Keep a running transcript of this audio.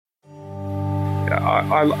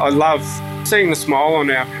I love seeing the smile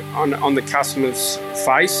on the customer's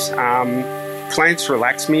face. Plants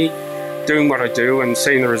relax me, doing what I do and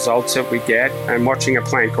seeing the results that we get and watching a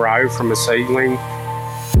plant grow from a seedling.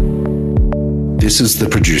 This is The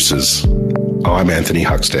Producers. I'm Anthony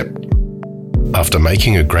Huckstep. After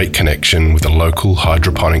making a great connection with a local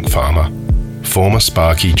hydroponic farmer, former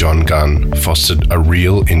Sparky John Gunn fostered a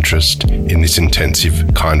real interest in this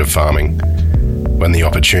intensive kind of farming. When the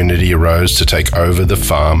opportunity arose to take over the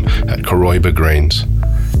farm at Koroiba Greens,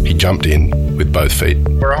 he jumped in with both feet.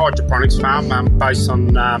 We're a hydroponics farm based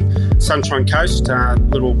on Sunshine Coast, a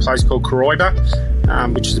little place called Koroiba,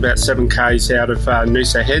 which is about 7 k's out of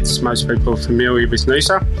Noosa Heads. Most people are familiar with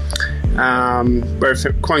Noosa. We're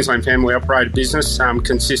a Queensland family operated business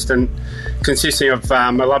consisting of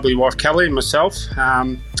my lovely wife Kelly and myself.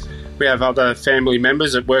 We have other family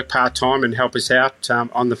members that work part-time and help us out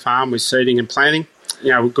on the farm with seeding and planting.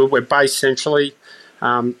 We're good. We're based centrally.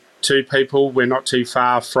 2 people. We're not too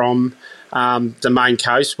far from the main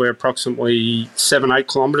coast. We're approximately 7-8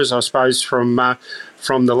 kilometres, I suppose, from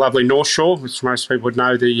the lovely North Shore, which most people would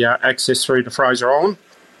know the access through to Fraser Island.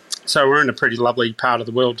 So we're in a pretty lovely part of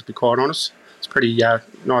the world, to be quite honest. It's a pretty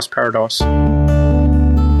nice paradise.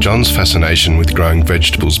 John's fascination with growing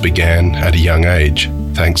vegetables began at a young age,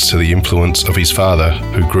 thanks to the influence of his father,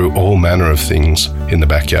 who grew all manner of things in the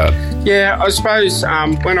backyard. Yeah, I suppose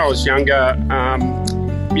when I was younger,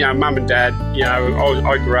 Mum and Dad,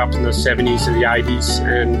 I grew up in the 70s and the 80s,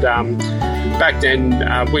 and back then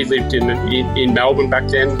we lived in Melbourne back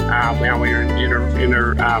then. We were in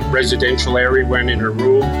a residential area, we weren't in a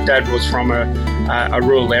rural. Dad was from a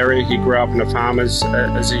rural area. He grew up in a farm as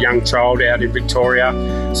a young child out in Victoria.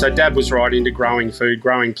 So Dad was right into growing food,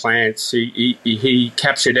 growing plants. He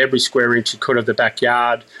captured every square inch he could of the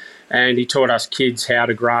backyard. And he taught us kids how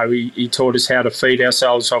to grow. He taught us how to feed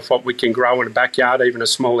ourselves off what we can grow in a backyard, even a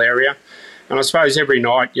small area. And I suppose every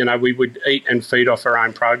night, we would eat and feed off our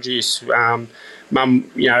own produce. Mum,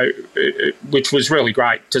 which was really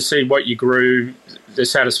great to see what you grew, the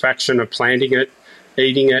satisfaction of planting it,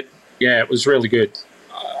 eating it. Yeah, it was really good.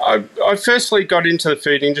 I firstly got into the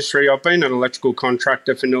food industry. I've been an electrical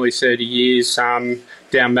contractor for nearly 30 years.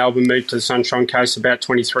 Down Melbourne, moved to the Sunshine Coast about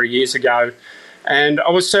 23 years ago. And I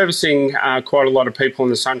was servicing quite a lot of people on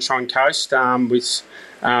the Sunshine Coast with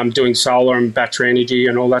doing solar and battery energy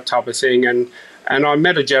and all that type of thing. And I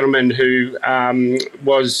met a gentleman who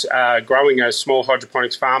was growing a small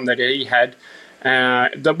hydroponics farm that he had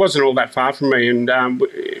that wasn't all that far from me. And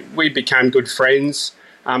we became good friends.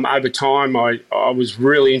 Over time, I was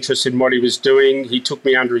really interested in what he was doing. He took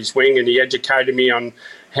me under his wing and he educated me on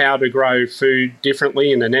how to grow food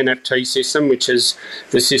differently in an NFT system, which is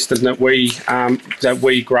the system that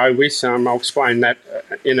we grow with. I'll explain that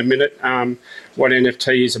in a minute, what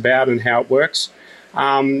NFT is about and how it works.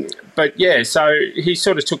 But yeah, so he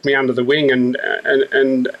sort of took me under the wing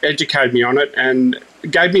and educated me on it and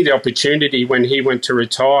gave me the opportunity when he went to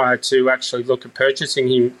retire to actually look at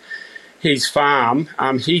purchasing his farm.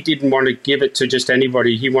 He didn't want to give it to just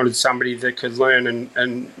anybody. He wanted somebody that could learn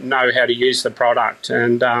and know how to use the product.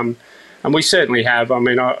 And we certainly have. I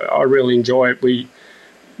mean, I really enjoy it.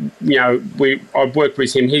 I've worked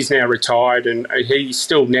with him. He's now retired, and he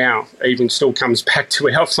still comes back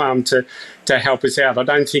to our farm to help us out. I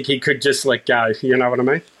don't think he could just let go. You know what I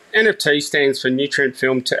mean? NFT stands for nutrient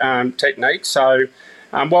film technique. So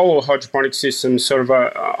while all hydroponic systems sort of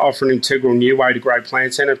offer an integral new way to grow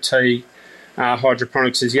plants, NFT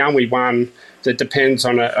hydroponics is the only one that depends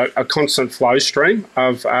on a constant flow stream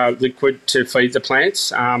of liquid to feed the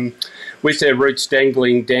plants, with their roots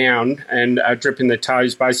dangling down and dripping their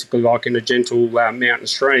toes, basically like in a gentle mountain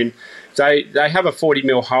stream. They have a 40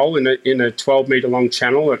 mil hole in a 12 metre long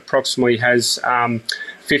channel. It approximately has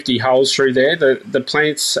 50 holes through there. The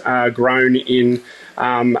plants are grown in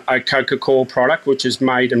a coca-cola product, which is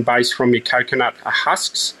made and based from your coconut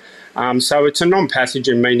husks. So it's a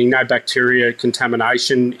non-pathogen, meaning no bacteria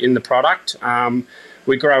contamination in the product.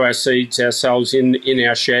 We grow our seeds ourselves in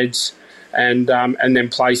our sheds and then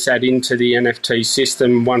place that into the NFT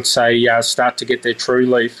system once they start to get their true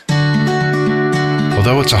leaf.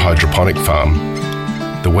 Although it's a hydroponic farm,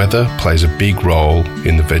 the weather plays a big role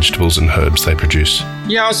in the vegetables and herbs they produce.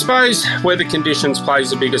 Yeah, I suppose weather conditions plays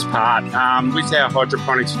the biggest part. With our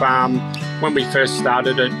hydroponics farm, when we first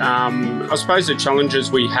started it, I suppose the challenges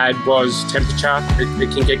we had was temperature.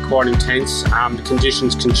 It can get quite intense. The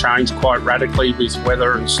conditions can change quite radically with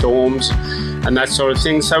weather and storms and that sort of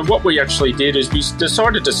thing. So what we actually did is we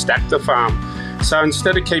decided to stack the farm. So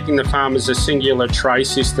instead of keeping the farm as a singular tray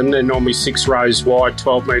system, they're normally 6 rows wide,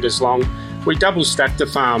 12 metres long, we double stacked the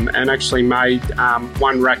farm and actually made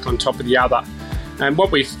one rack on top of the other. And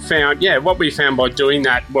what we found by doing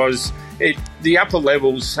that was the upper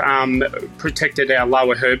levels protected our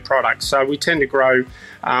lower herb products. So we tend to grow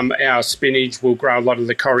our spinach, we'll grow a lot of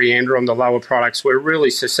the coriander on the lower products. We're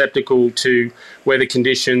really susceptible to weather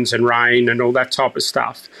conditions and rain and all that type of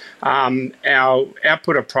stuff. Our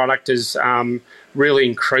output of product is really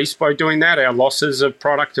increased by doing that. Our losses of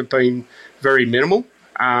product have been very minimal.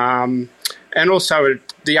 And also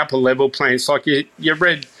the upper level plants, like your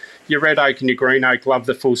red oak and your green oak, love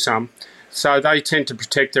the full sun. So they tend to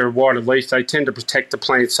protect their wider leaf. They tend to protect the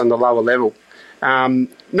plants on the lower level.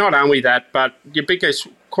 Not only that, but your biggest,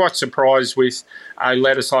 quite surprised with a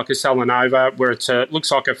lettuce like a Solanova, where it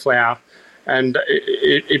looks like a flower, and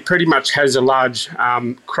it pretty much has a large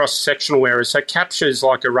cross-sectional area. So it captures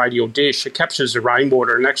like a radial dish. It captures the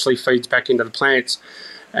rainwater and actually feeds back into the plants.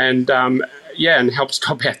 And and helps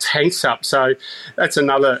top our tanks up. So that's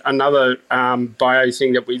another bio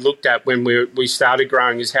thing that we looked at when we started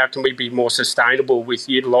growing, is how can we be more sustainable with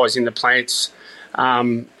utilising the plant's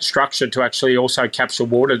structure to actually also capture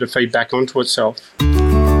water to feed back onto itself.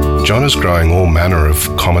 John is growing all manner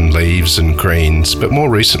of common leaves and greens, but more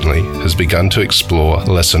recently has begun to explore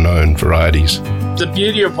lesser-known varieties. The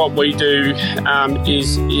beauty of what we do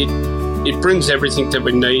is it brings everything that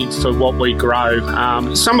we need for what we grow.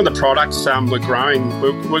 Some of the products we're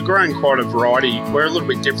growing quite a variety. We're a little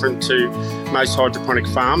bit different to most hydroponic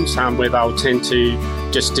farms where they'll tend to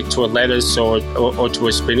just stick to a lettuce or to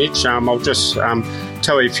a spinach. I'll just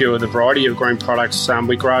tell you a few of the variety of green products.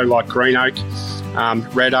 We grow like green oak,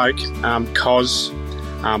 red oak, cos,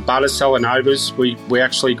 butter Solanovas. We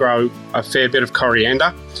actually grow a fair bit of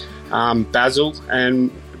coriander, basil,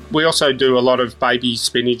 and we also do a lot of baby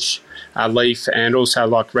spinach leaf, and also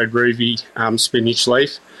like red ruby spinach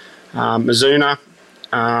leaf, Mizuna.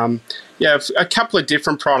 A couple of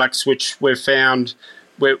different products which we've found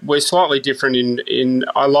we're slightly different in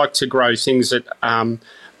I like to grow things that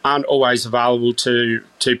aren't always available to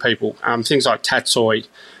people. Things like tatsoi.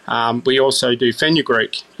 We also do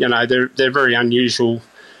fenugreek. They're very unusual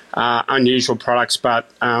products, but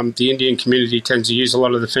the Indian community tends to use a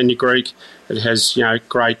lot of the fenugreek. It has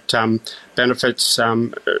great benefits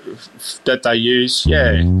that they use.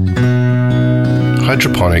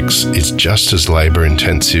 Hydroponics is just as labour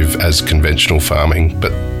intensive as conventional farming,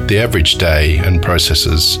 but the average day and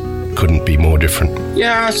processes couldn't be more different.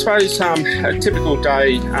 Yeah, I suppose a typical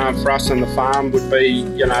day for us on the farm would be,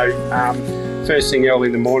 first thing early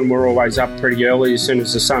in the morning. We're always up pretty early as soon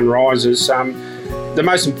as the sun rises. The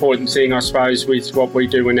most important thing, I suppose, with what we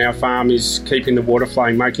do in our farm is keeping the water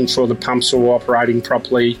flowing, making sure the pumps are all operating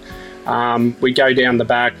properly. We go down the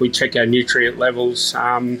back, we check our nutrient levels.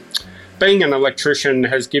 Being an electrician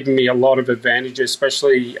has given me a lot of advantages,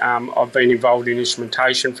 especially I've been involved in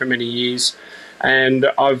instrumentation for many years, and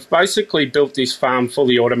I've basically built this farm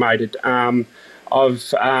fully automated.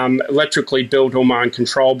 I've electrically built all my own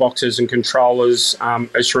control boxes and controllers.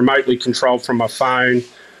 It's remotely controlled from my phone.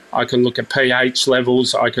 I can look at pH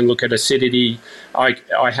levels. I can look at acidity. I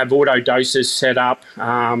have auto doses set up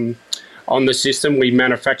on the system. We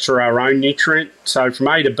manufacture our own nutrient. So from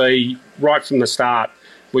A to B, right from the start,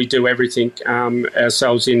 we do everything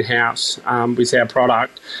ourselves in-house with our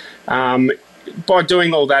product. By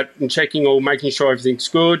doing all that and making sure everything's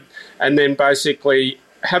good, and then basically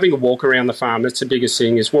having a walk around the farm. That's the biggest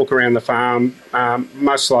thing, is walk around the farm.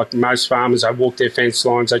 Most farmers, I walk their fence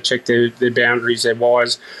lines, I check their boundaries, their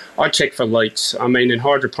wires. I check for leaks. I mean, in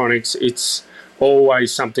hydroponics, it's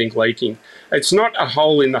always something leaking. It's not a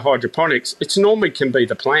hole in the hydroponics. It normally can be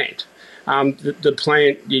the plant. The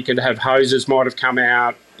plant, you could have hoses might have come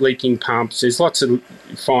out, leaking pumps. There's lots of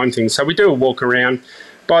fine things. So we do a walk around.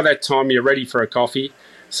 By that time, you're ready for a coffee.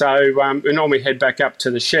 So we normally head back up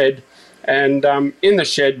to the shed. And in the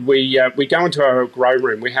shed, we go into our grow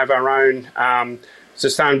room. We have our own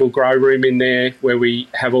sustainable grow room in there where we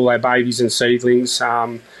have all our babies and seedlings.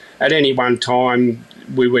 At any one time,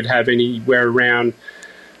 we would have anywhere around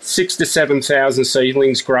 6,000 to 7,000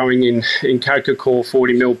 seedlings growing in coca coir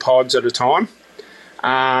 40 mil pods at a time.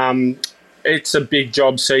 It's a big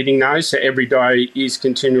job seeding those, so every day is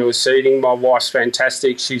continuous seeding. My wife's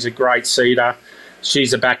fantastic. She's a great seeder.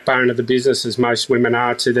 She's the backbone of the business, as most women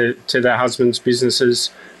are to their husbands'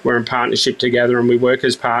 businesses. We're in partnership together and we work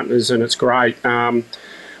as partners, and it's great.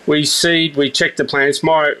 We seed, we check the plants.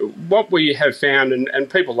 What we have found, and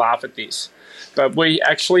people laugh at this, but we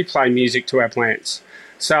actually play music to our plants.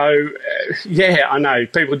 So, I know,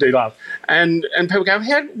 people do laugh. And people go,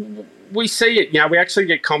 how... We see it, we actually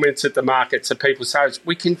get comments at the market, so people say,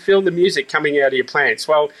 we can feel the music coming out of your plants.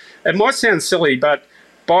 Well, it might sound silly, but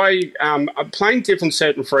by playing different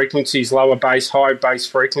certain frequencies, lower bass, higher bass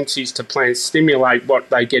frequencies to plants stimulate what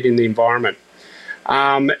they get in the environment.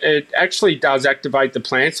 It actually does activate the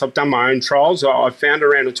plants. I've done my own trials. I've found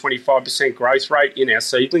around a 25% growth rate in our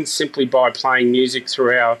seedlings simply by playing music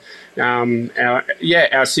through our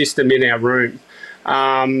system in our room.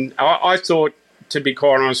 I thought, to be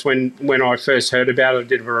quite honest, when I first heard about it, I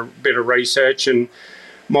did a bit of research, and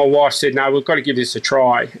my wife said, no, we've got to give this a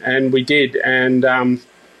try. And we did. And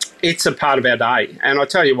it's a part of our day. And I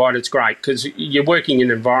tell you what, it's great because you're working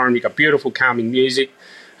in an environment, you've got beautiful, calming music.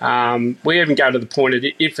 We even go to the point of,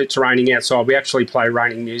 if it's raining outside, we actually play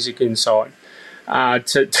raining music inside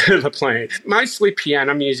to the plants. Mostly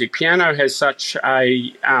piano music. Piano has such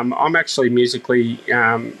a... I'm actually musically...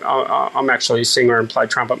 I'm actually a singer and play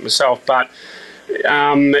trumpet myself, but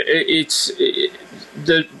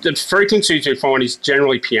the frequencies you find is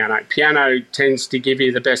generally piano. Piano tends to give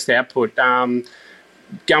you the best output.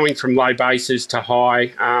 Going from low basses to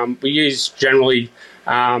high, we use generally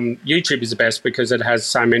YouTube is the best because it has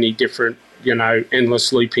so many different,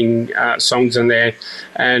 endless looping songs in there.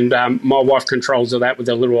 And my wife controls all that with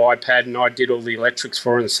a little iPad, and I did all the electrics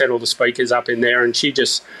for her and set all the speakers up in there, and she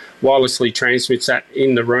just wirelessly transmits that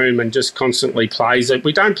in the room and just constantly plays it.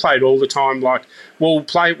 We don't play it all the time. Like, we'll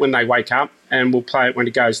play it when they wake up and we'll play it when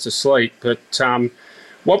it goes to sleep. But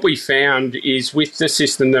what we found is with the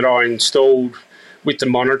system that I installed, with the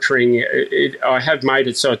monitoring, I have made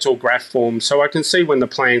it so it's all graph form. So I can see when the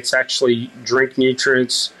plants actually drink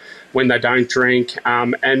nutrients, when they don't drink.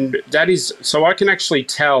 And that is, so I can actually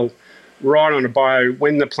tell right on a bio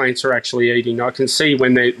when the plants are actually eating. I can see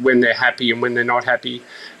when they're happy and when they're not happy.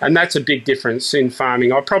 And that's a big difference in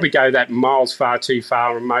farming. I probably go that miles far too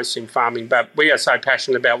far and most in farming, but we are so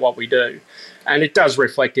passionate about what we do. And it does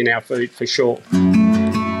reflect in our food for sure.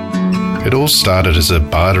 It all started as a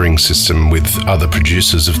bartering system with other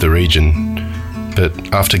producers of the region,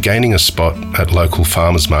 but after gaining a spot at local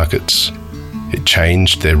farmers markets, it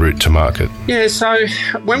changed their route to market. Yeah, so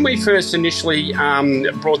when we first initially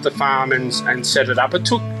brought the farm and set it up, it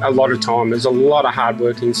took a lot of time. There's a lot of hard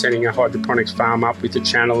work in setting a hydroponics farm up with the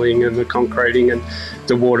channeling and the concreting and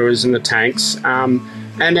the waters and the tanks.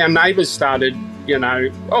 And our neighbours started,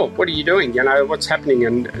 oh, what are you doing? What's happening?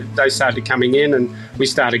 And they started coming in and we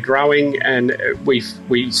started growing, and we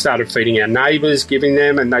started feeding our neighbours, giving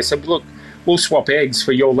them, and they said, look, we'll swap eggs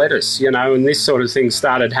for your lettuce, and this sort of thing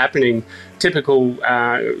started happening, typical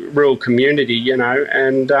rural community, and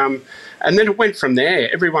then it went from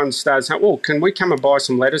there. Everyone started saying, well, can we come and buy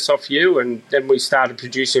some lettuce off you? And then we started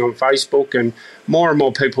producing on Facebook, and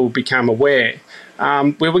more people became aware.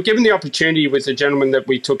 We were given the opportunity with the gentleman that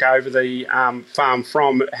we took over the farm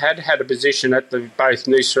from, had a position at both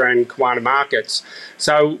Noosa and Kawana markets.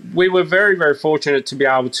 So we were very, very fortunate to be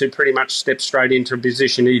able to pretty much step straight into a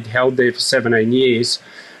position he'd held there for 17 years.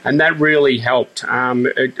 And that really helped.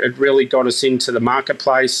 It really got us into the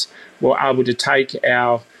marketplace. We were able to take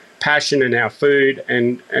our passion and our food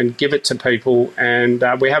and give it to people. And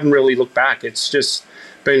we haven't really looked back. It's just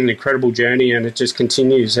been an incredible journey, and it just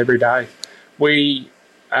continues every day. We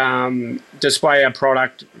display our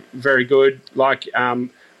product very good. Like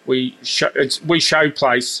we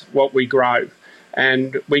showplace what we grow,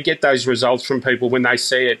 and we get those results from people when they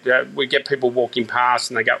see it. We get people walking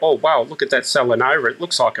past and they go, "Oh wow, look at that Selenova! It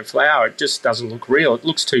looks like a flower. It just doesn't look real. It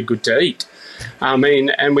looks too good to eat."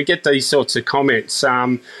 And we get these sorts of comments.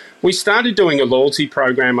 We started doing a loyalty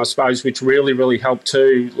program, I suppose, which really, really helped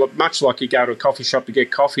too. Much like you go to a coffee shop to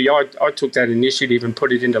get coffee, I took that initiative and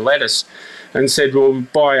put it into lettuce and said, well,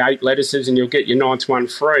 buy 8 lettuces and you'll get your 9th one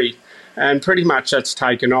free. And pretty much that's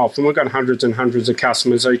taken off. And we've got hundreds and hundreds of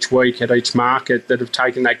customers each week at each market that have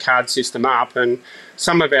taken that card system up. And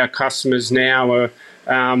some of our customers now are,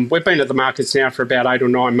 we've been at the markets now for about 8 or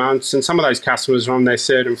 9 months, and some of those customers are on their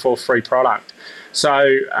 3rd and 4th free product. So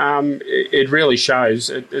it really shows.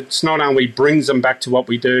 It's not only brings them back to what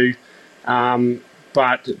we do,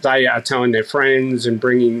 but they are telling their friends and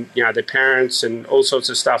bringing their parents and all sorts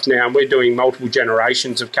of stuff now. And we're doing multiple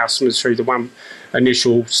generations of customers through the one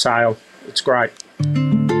initial sale. It's great.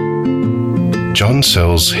 John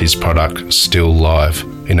sells his product still live,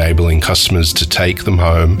 enabling customers to take them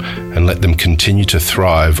home and let them continue to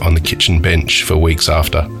thrive on the kitchen bench for weeks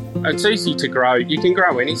after. It's easy to grow. You can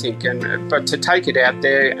grow anything, but to take it out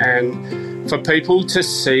there and for people to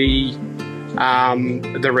see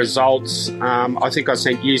the results. I think I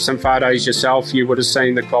sent you some photos yourself. You would have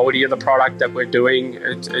seen the quality of the product that we're doing.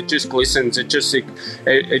 It just glistens. It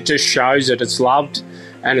just shows that it's loved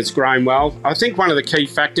and it's grown well. I think one of the key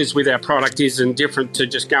factors with our product is, and different to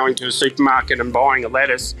just going to a supermarket and buying a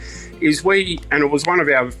lettuce, is and it was one of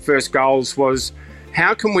our first goals was,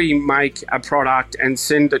 how can we make a product and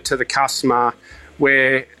send it to the customer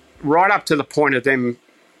where right up to the point of them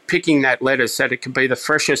picking that lettuce that it could be the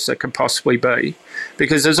freshest it could possibly be?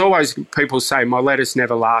 Because there's always people say, my lettuce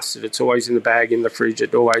never lasted. It's always in the bag in the fridge.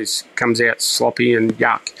 It always comes out sloppy and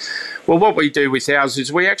yuck. Well, what we do with ours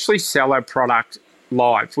is we actually sell our product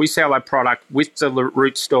live. We sell our product with the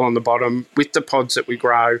root still on the bottom, with the pods that we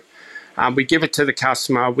grow. We give it to the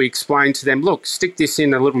customer. We explain to them, look, stick this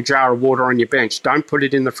in a little jar of water on your bench. Don't put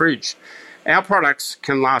it in the fridge. Our products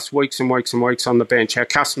can last weeks and weeks and weeks on the bench. Our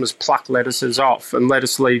customers pluck lettuces off and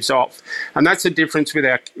lettuce leaves off. And that's the difference with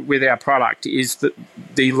our product, is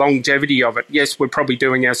the longevity of it. Yes, we're probably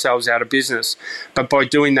doing ourselves out of business, but by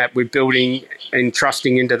doing that, we're building and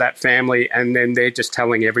trusting into that family, and then they're just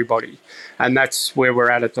telling everybody. And that's where we're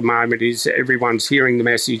at the moment, is everyone's hearing the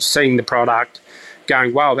message, seeing the product,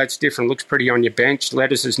 going, wow, that's different, looks pretty on your bench.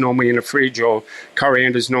 Lettuce is normally in a fridge, or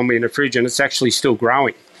coriander is normally in a fridge, and it's actually still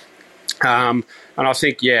growing. And I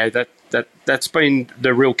think, that's been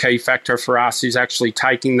the real key factor for us, is actually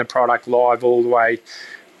taking the product live all the way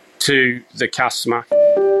to the customer.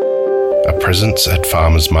 A presence at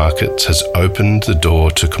farmers markets has opened the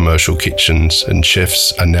door to commercial kitchens, and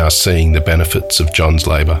chefs are now seeing the benefits of John's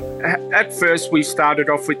labour. At first, we started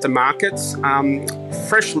off with the markets.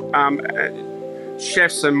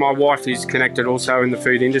 Chefs, and my wife is connected also in the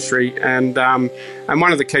food industry, and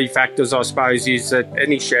one of the key factors, I suppose, is that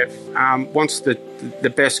any chef wants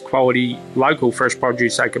the best quality local fresh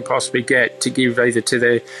produce they can possibly get to give either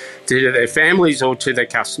to their families or to their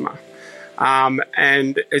customer.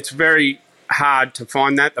 And it's very hard to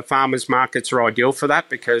find that. The farmers markets are ideal for that,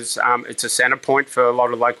 because it's a centre point for a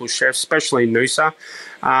lot of local chefs, especially in Noosa.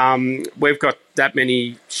 We've got that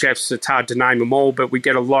many chefs, it's hard to name them all, but we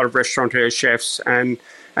get a lot of restaurateur chefs and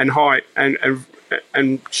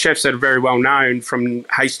chefs that are very well known from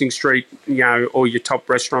Hastings Street, all your top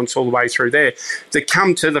restaurants all the way through there, that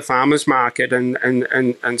come to the farmers market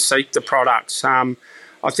and seek the products. I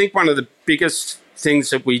think one of the biggest things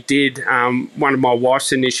that we did, one of my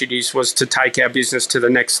wife's initiatives was to take our business to the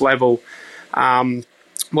next level.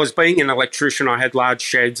 Was being an electrician, I had large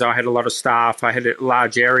sheds, I had a lot of staff, I had a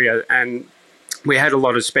large area, and we had a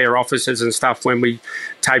lot of spare offices and stuff when we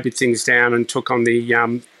tapered things down and took on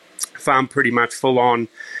the farm pretty much full on.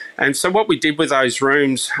 And so what we did with those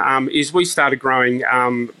rooms is we started growing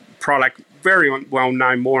product very well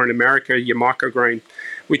known more in America, your microgreen,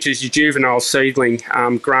 which is your juvenile seedling,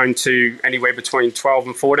 grown to anywhere between 12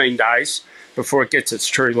 and 14 days before it gets its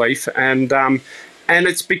true leaf. And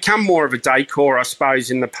it's become more of a decor, I suppose,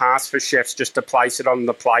 in the past for chefs, just to place it on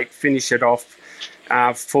the plate, finish it off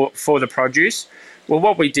for the produce. Well,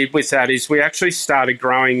 what we did with that is we actually started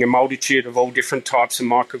growing a multitude of all different types of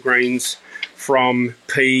microgreens, from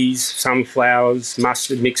peas, sunflowers,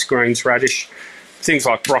 mustard, mixed greens, radish, things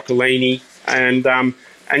like broccolini, and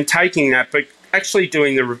taking that, but actually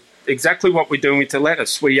doing exactly what we're doing with the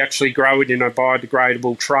lettuce. We actually grow it in a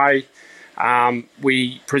biodegradable tray.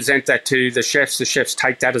 We present that to the chefs. The chefs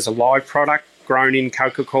take that as a live product grown in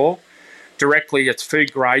coca-cola. Directly, it's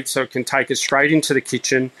food grade, so it can take us straight into the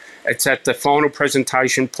kitchen. It's at the final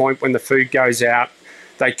presentation point when the food goes out.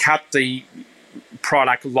 They cut the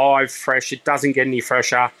product live, fresh. It doesn't get any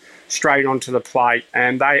fresher, straight onto the plate,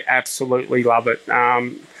 and they absolutely love it.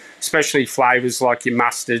 Especially flavours like your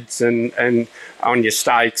mustards and on your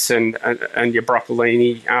steaks and your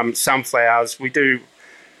broccolini, sunflowers. We do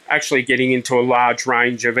actually getting into a large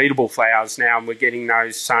range of eatable flowers now, and we're getting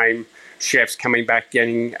those same chefs coming back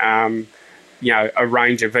getting a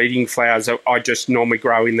range of eating flowers that I just normally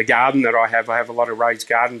grow in the garden that I have. I have a lot of raised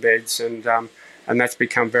garden beds, and that's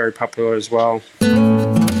become very popular as well.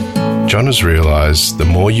 John has realised the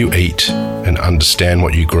more you eat and understand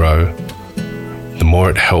what you grow, the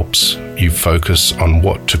more it helps you focus on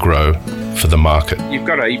what to grow for the market. You've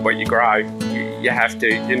got to eat what you grow. You have to.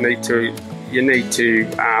 You need to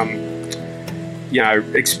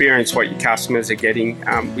experience what your customers are getting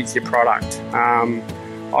with your product.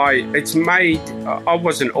 I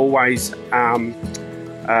wasn't always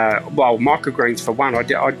microgreens for one. I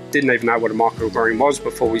didn't even know what a microgreen was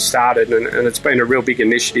before we started, and it's been a real big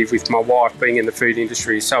initiative with my wife being in the food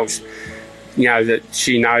industry herself. That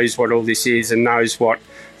she knows what all this is and knows what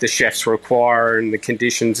the chefs require and the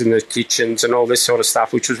conditions in the kitchens and all this sort of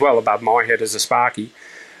stuff, which was well above my head as a Sparky.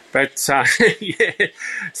 But so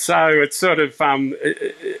it's sort of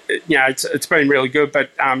it's been really good. But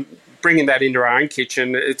bringing that into our own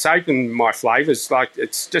kitchen, it's opened my flavours. Like,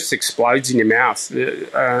 it just explodes in your mouth.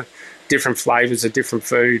 Different flavours of different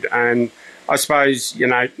food, and I suppose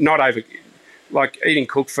not over. Like eating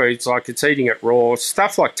cooked foods, like it's eating it raw.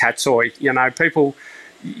 Stuff like tatsoi, people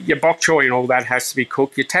your bok choy and all that has to be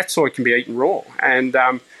cooked. Your tatsoi can be eaten raw. And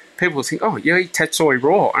people think, oh, you eat tatsoi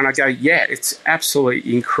raw? And I go, yeah, it's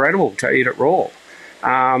absolutely incredible to eat it raw.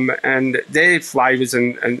 And their flavours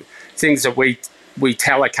and things that we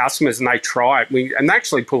tell our customers, and they try it. And they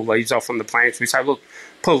actually pull leaves off on the plants. We say, look,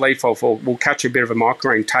 pull a leaf off, or we'll cut you a bit of a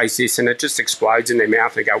microgreen, taste this, and it just explodes in their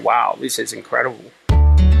mouth. They go, wow, this is incredible.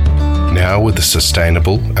 Now with a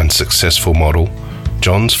sustainable and successful model,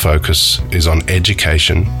 John's focus is on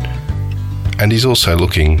education, and he's also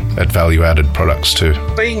looking at value-added products too.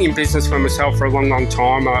 Being in business for myself for a long, long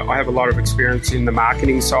time, I have a lot of experience in the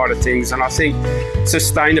marketing side of things, and I think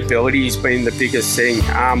sustainability has been the biggest thing.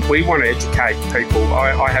 We want to educate people.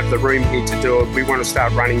 I have the room here to do it. We want to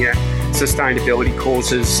start running out sustainability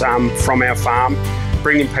courses from our farm,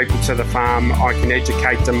 bringing people to the farm. I can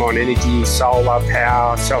educate them on energy, solar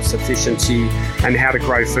power, self-sufficiency, and how to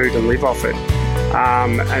grow food and live off it.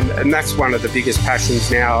 And that's one of the biggest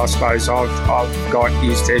passions now, I suppose, I've got,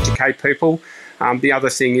 is to educate people. The other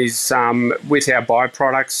thing is with our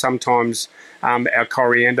byproducts, sometimes our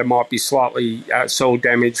coriander might be slightly soil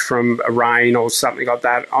damaged from a rain or something like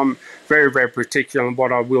that. I'm very, very particular on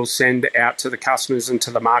what I will send out to the customers and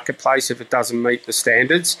to the marketplace if it doesn't meet the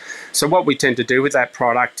standards. So what we tend to do with that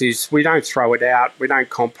product is we don't throw it out, we don't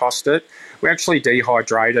compost it, we actually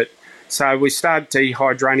dehydrate it. So we start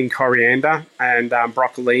dehydrating coriander and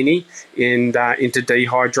broccolini into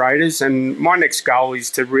dehydrators. And my next goal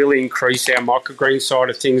is to really increase our microgreen side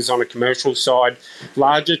of things on a commercial side,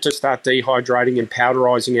 larger, to start dehydrating and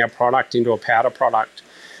powderising our product into a powder product.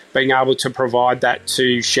 Being able to provide that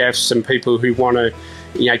to chefs and people who want to,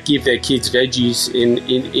 give their kids veggies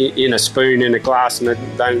in a spoon, in a glass, and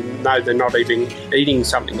they know they're not even eating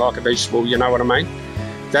something like a vegetable, you know what I mean?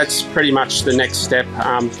 That's pretty much the next step.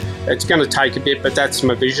 It's going to take a bit, but that's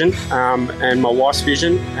my vision and my wife's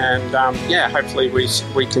vision. And hopefully we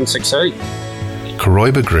can succeed.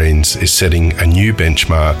 Koroiba Greens is setting a new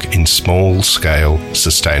benchmark in small-scale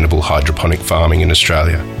sustainable hydroponic farming in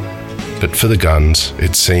Australia. But for the guns,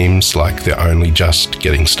 it seems like they're only just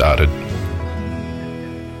getting started.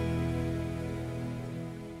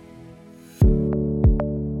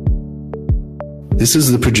 This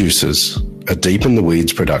is The Producers, a Deep in the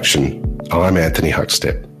Weeds production. I'm Anthony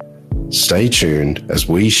Huckstep. Stay tuned as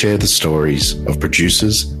we share the stories of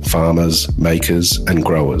producers, farmers, makers, and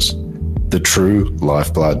growers, the true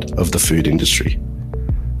lifeblood of the food industry.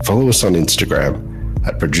 Follow us on Instagram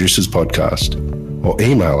at Producers Podcast, or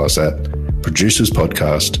email us at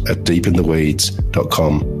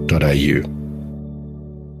producerspodcast@deepintheweeds.com.au.